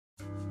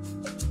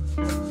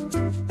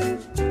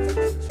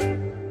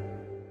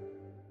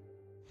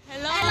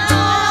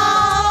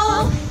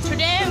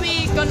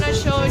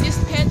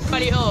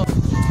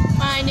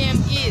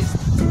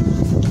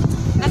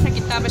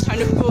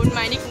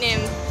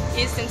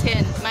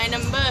TenTen. My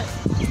number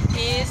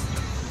is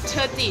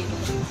 13.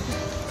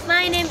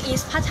 My name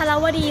is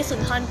Pattarawadee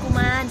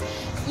Sunthornkumarn.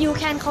 You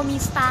can call me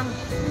Stang.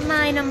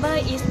 My number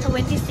is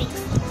 26.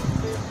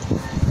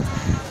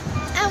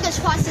 I'm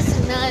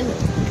Katchaporn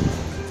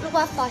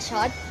Lukwa for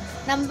short.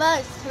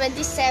 Number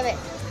 27.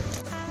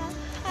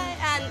 Hi,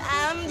 and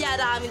I'm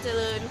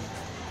Mincharoen.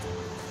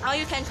 Or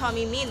you can call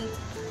me Mynt.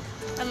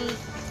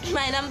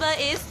 My number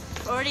is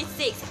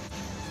 46.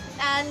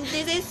 And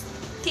this is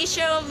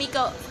teacher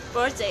Miko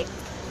project.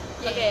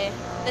 Okay,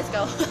 let's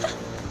go.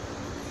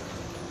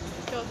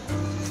 Go.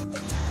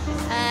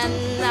 And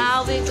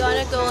now we're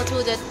gonna go to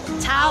the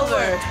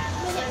tower.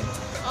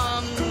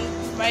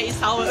 Where is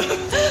tower?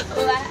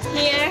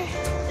 Here.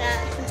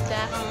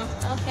 That.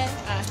 Okay.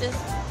 Just.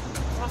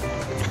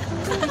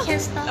 You can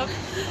stop.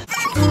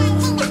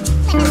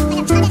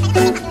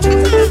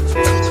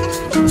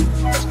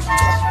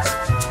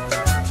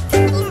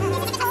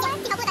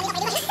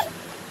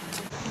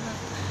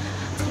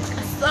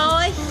 So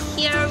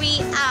here we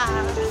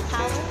are.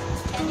 Tower.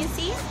 Can you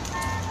see?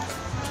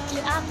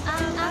 You up.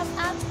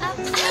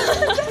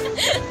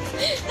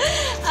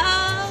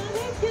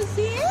 Can you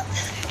see it?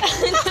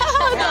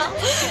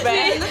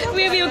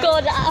 We will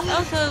go down.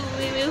 Okay,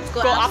 we will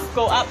go Go up. up,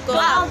 go up, Go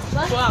up. go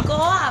up, Go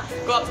up.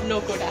 go up,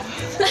 no go down.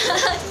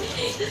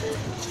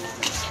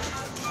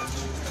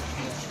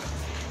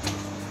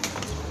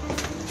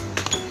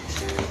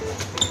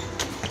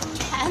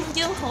 Can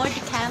you hold the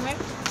camera?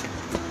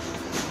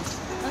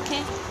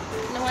 Okay.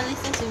 No one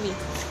listen to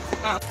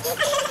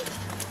me.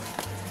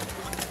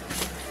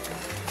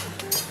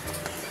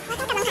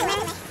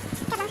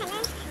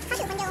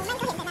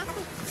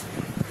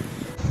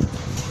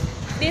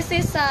 This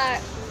is a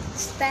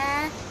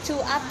stair to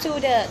up to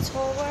the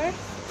tower.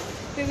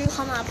 We will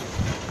come up.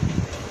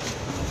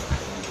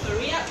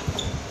 Hurry up.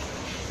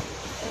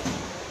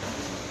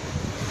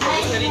 I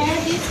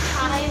have this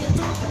kind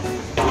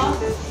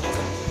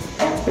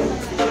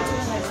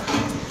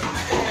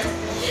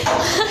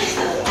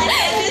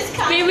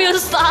We will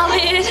stop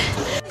it.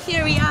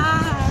 Here we are.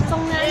 ตร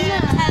งนั้นน่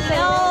ะ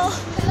Hello.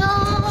 Hello.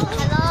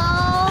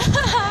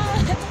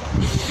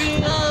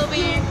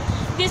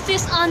 This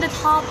is on the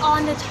top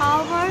on the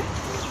tower.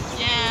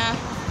 Yeah.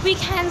 We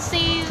can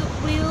see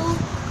view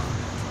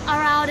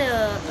around the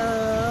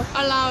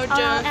Around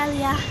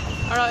area.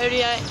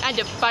 area at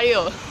the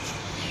Palio.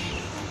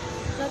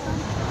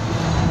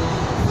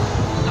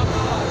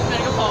 นั่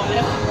นก็พอแ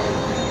ล้ว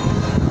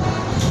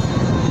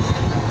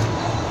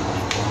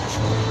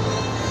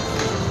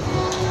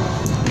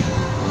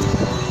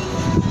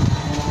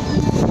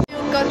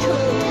Go to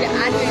the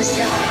art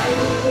museum.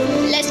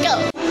 Let's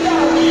go.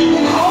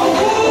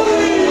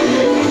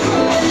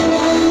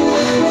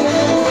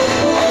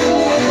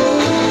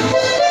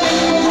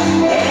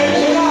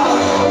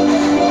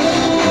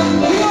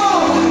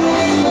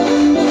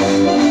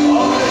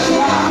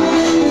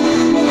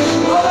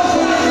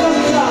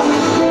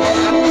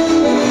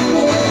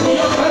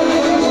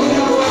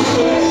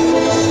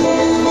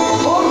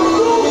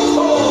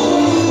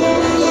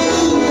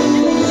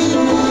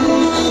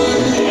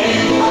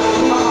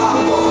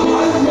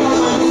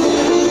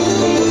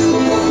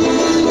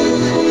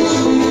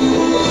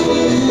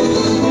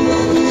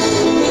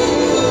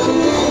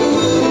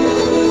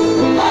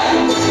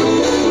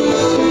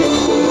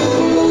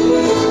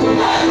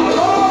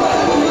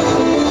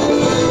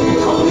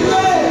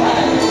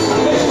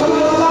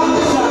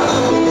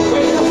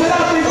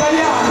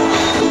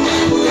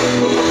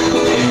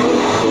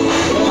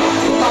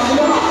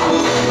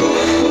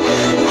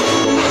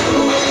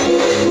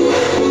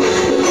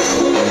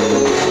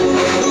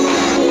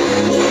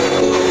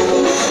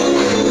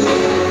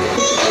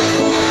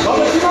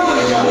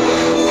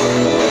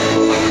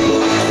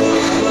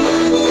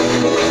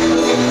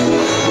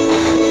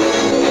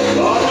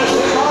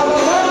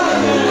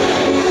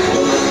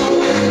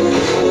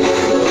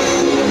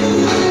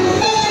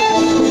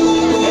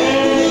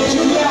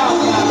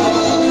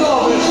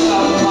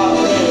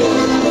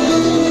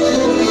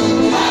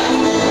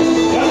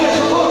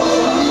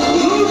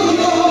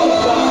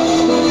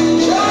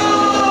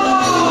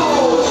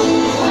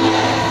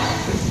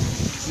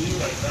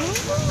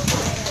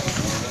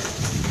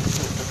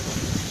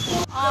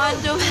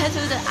 On the way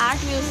to the art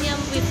museum,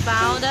 we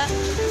found a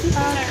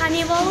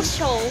Carnival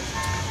show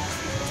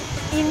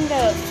in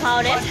the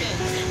forest.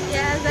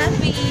 yeah that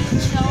we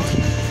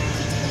showing.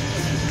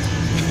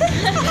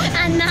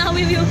 And now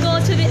we will go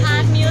to the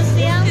art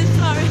museum.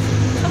 Sorry.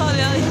 Oh,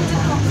 really?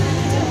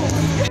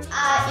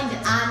 In the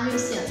art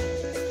museum.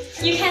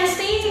 You can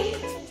see.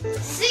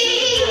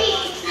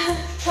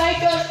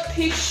 Take a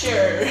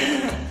picture.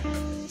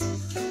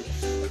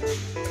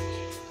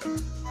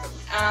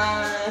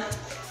 And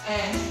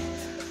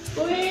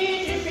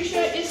wait, the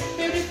picture is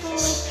beautiful.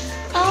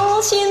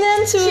 Oh, children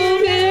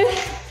too.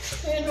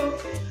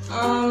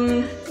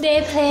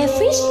 They play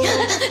fish.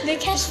 They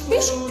catch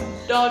fish.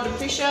 The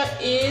picture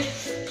is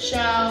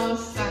Shao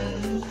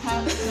San.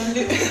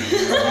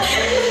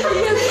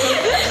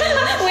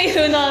 We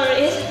will not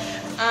read.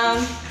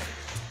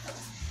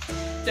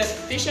 The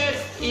picture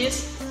is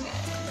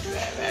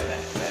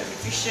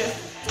picture.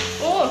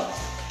 Oh,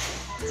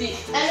 the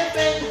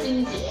elephant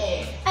in the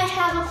air. I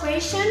have a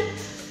question.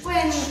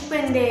 When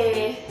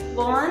they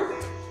born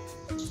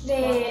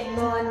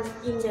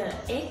in the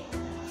egg?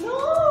 No.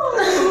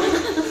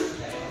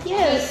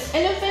 Yes,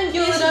 elephant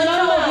You is don't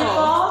know normal.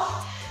 before?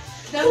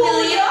 Don't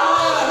believe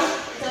her.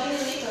 Don't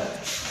believe her.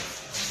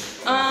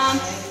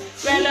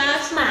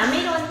 Whereas หมาไม่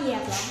โดนเหยีย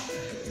บเหรอ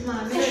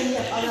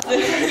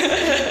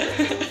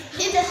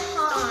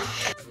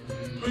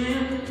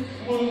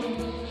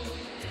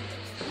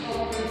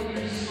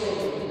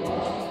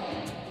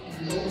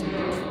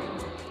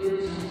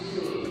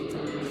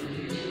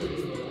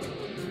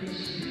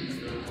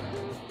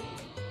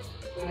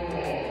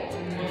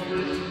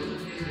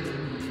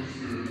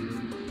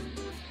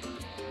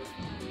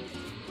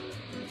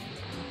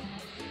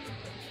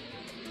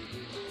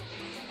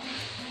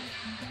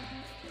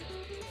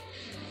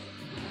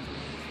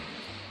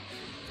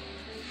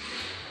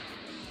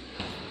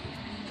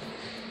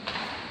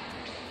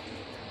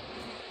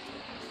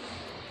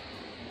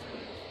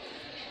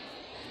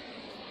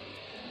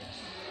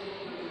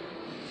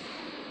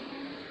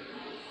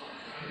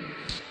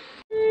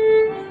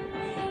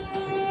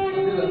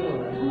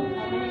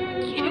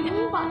It's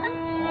hot.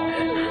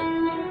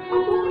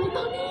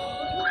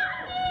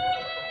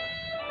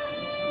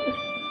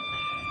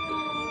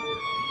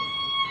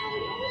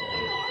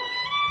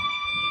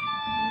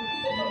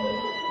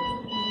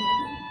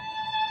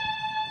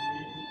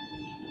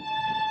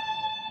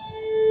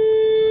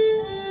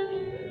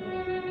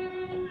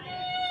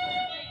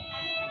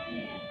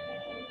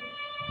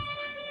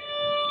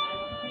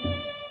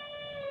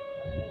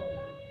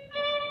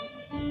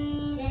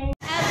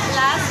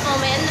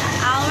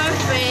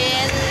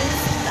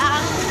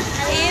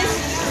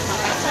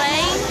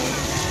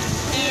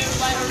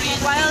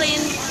 Violin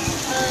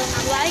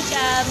like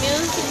a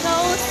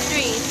musical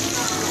string.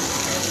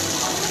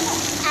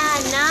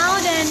 And now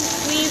then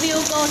we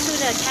will go to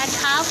the cat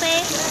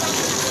cafe.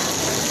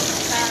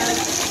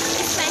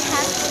 This one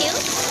has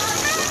cute.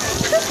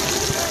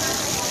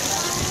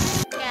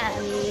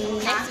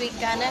 And next week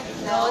gonna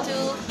go to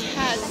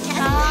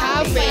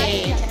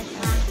cafe.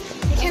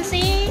 You can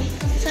see,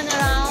 turn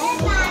around.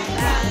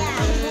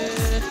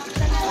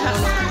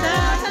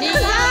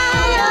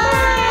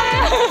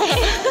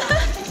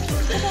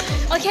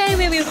 Okay,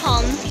 we will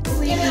come.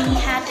 We will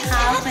cat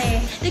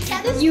cafe. The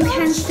cat is You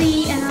can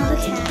see another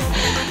cat.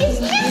 It's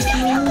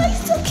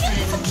so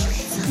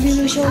cute.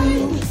 We will show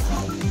you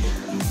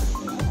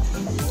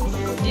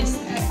It's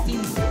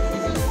acting.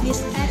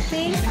 this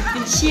acting.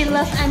 She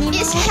loves animals.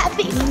 It's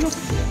happy.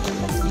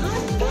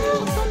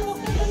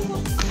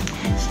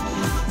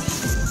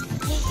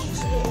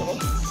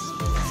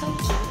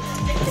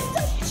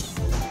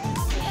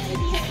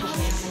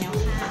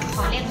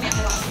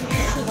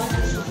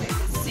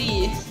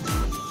 See,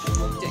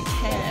 the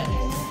cat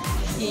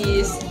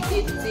is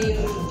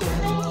eating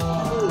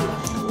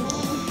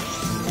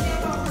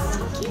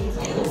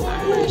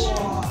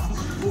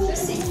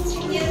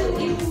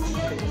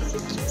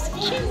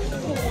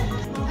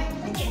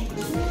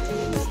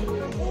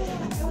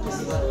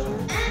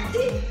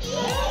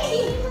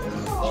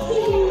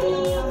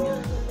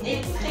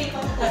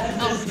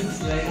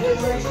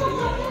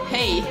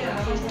Hey,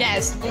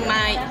 that's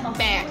my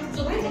bag.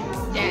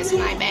 That's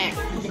my bag.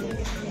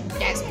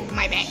 That's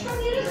my bag.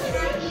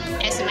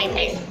 That's my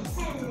bag.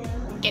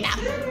 Get out.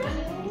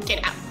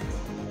 Get out.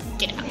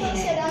 Get out.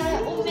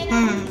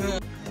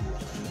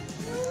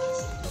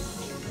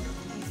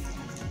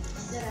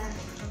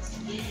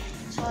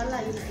 ช้อนอะไร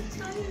อยู่ไหน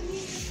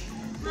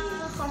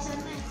ขอช้อน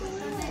หน่อย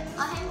เอ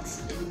าให้มุก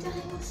สิจะใ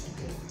ห้มุกสิ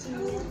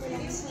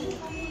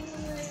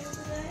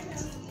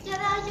จะ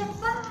ได้จะ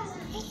บ้า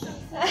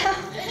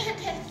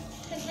เท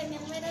นยั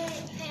งไม่ได้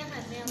ให้อาหา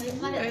รแมวเลย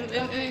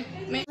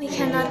We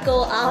cannot go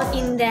out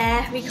in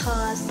there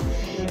because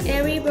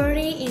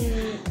everybody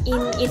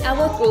in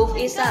our group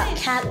is a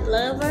cat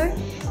lover.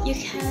 You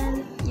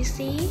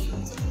see?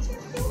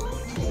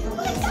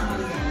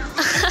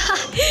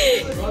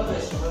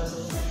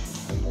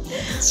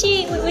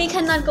 We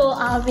cannot go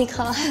out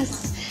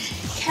because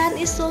cat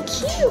is so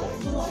cute.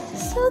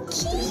 So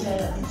cute.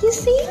 You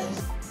see?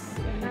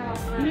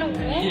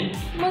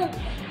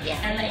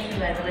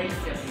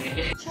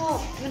 ชอบ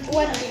มันอ้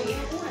วนดี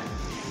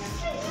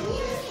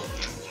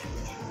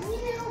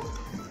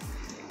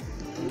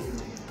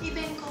มีเบ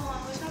งกอล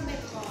เขาชอบเบ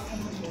งกอล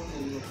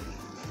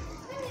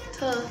เธ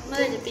อเมื่อ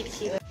ไหร่จะปิดค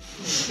ลิป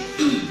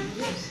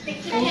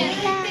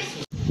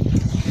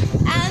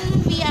And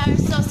we are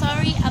so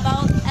sorry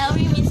about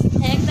every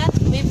mistake that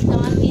we've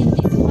done in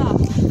this vlog.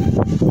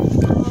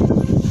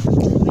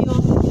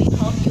 We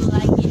hope you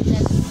like it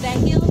and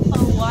thank you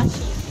for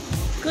watching.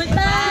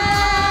 Goodbye.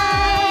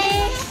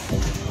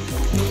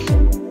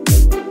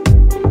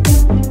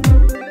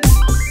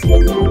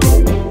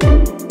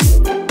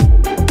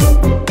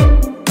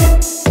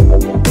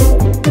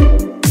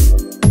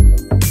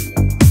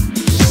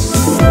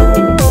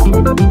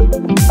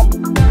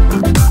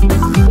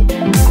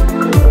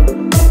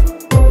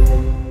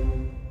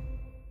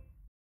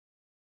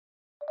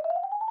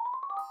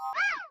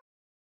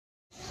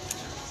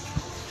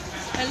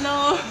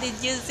 Hello. Did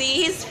you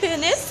see his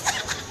penis?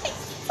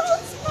 It's so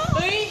small.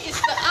 Hey,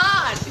 it's the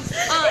art. It's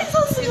art. It's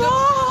so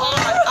small.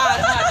 Art.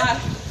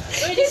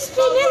 Wait, His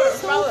penis is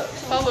so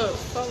flower.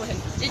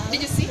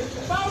 Did you see?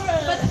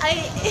 But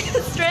I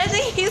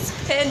stressing his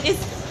penis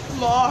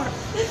More.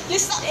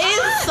 it's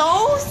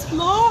so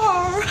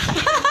small.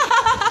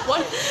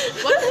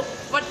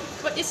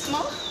 What is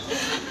small?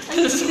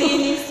 His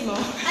penis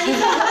small.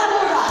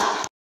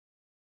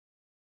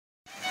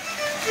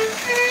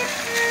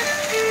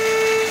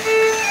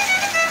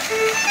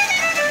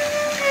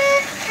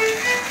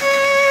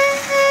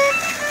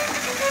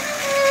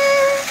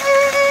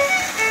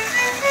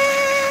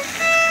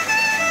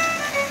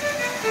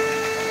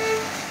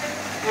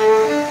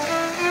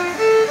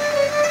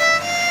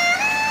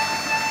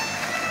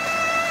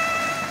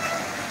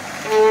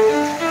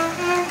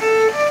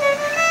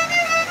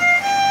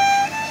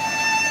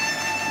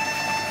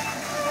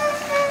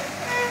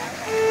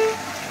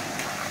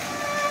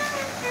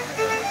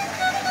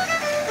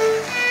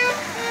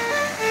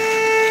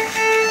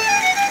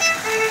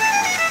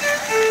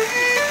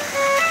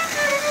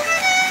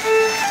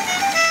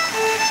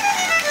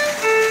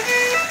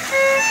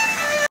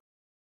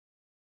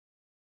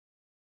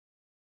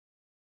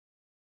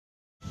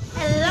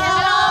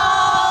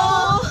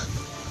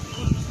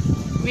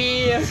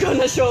 We're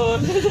gonna show.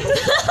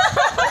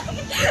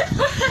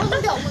 มึง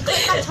เดี๋ยวมึงค่อย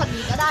ตัดช็อต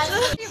นี้ก็ได้นะ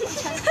ที่ของ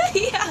ฉัน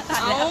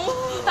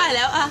ถ่ายแ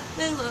ล้วอ่ะ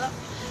1 2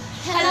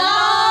 3 Hello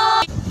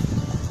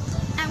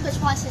I'm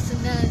Katchaporn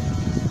Satsungnern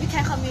You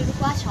can call me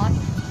Lukwa short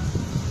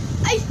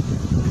ไอ้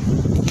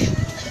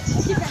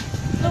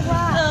ลูกว่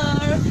า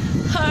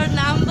her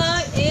number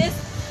is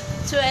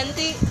 20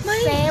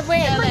 เซเว่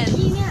น เมื่อ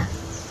กี้เนี่ย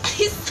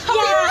It's so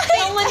อ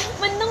ย่า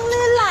มันต้อง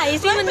ลื่นไหล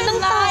สิมันต้อง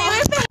ต่อ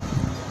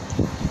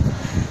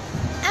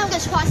I'm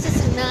Katchaporn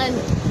Satsungnern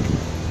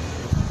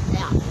เ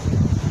นี่ย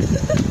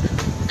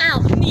อ้าว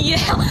หนีแ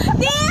ล้ว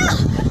เดี๋ยว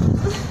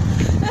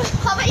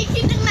ขอไปอีก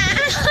ทีนึงนะ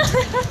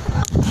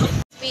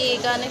We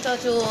gonna go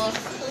to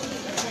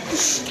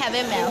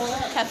cafe mail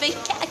cafe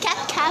cat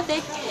cafe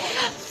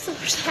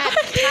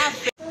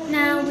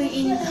Now we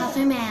in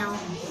cafe mail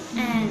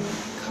and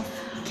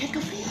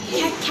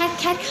cat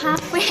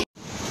cafe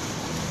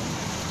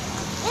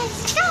Let's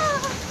go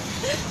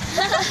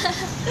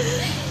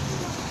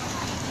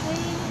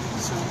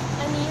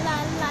อันนี้ร้า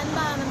นบ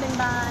าร์มันเป็น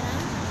บาร์นะ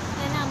แ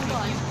นะนำก่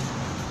อน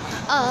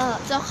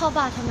จะเข้าบ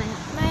าร์ทำไมอ่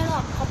ะ ไม่หร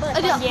อกเขาเปิดต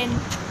เดี๋ อ ยว นเย็น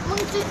มึ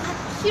งจะอัด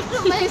คลิปท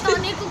ำไมตอน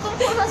นี้กูก็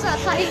พูดภาษา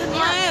ไทยอยู่เ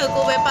นี่ย ไม่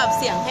กูไปปรับ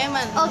เสียงให้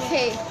มัน โอเค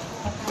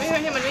ไม่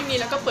ให้มันไม่มี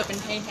แล้วก็เปิดเป็น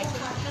เพลง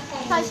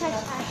ไทย ใช่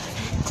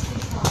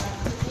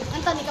งั้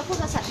นตอนนี้ก็พูด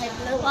ภาษาไทยไป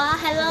เลย ว้า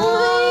ฮัลโหล เ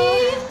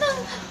ฮ้ย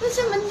ไม่ใ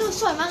ช่มันดู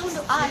สวยมากมัน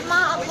ดูอาร์ตม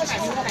ากก็ช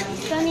อบ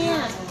ก็เนี่ย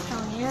แถ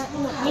วเนี้ย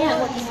เนี่ย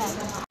หมดแถว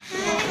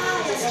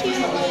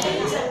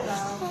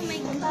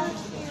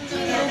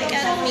Look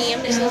at me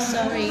I'm so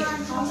sorry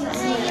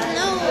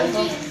No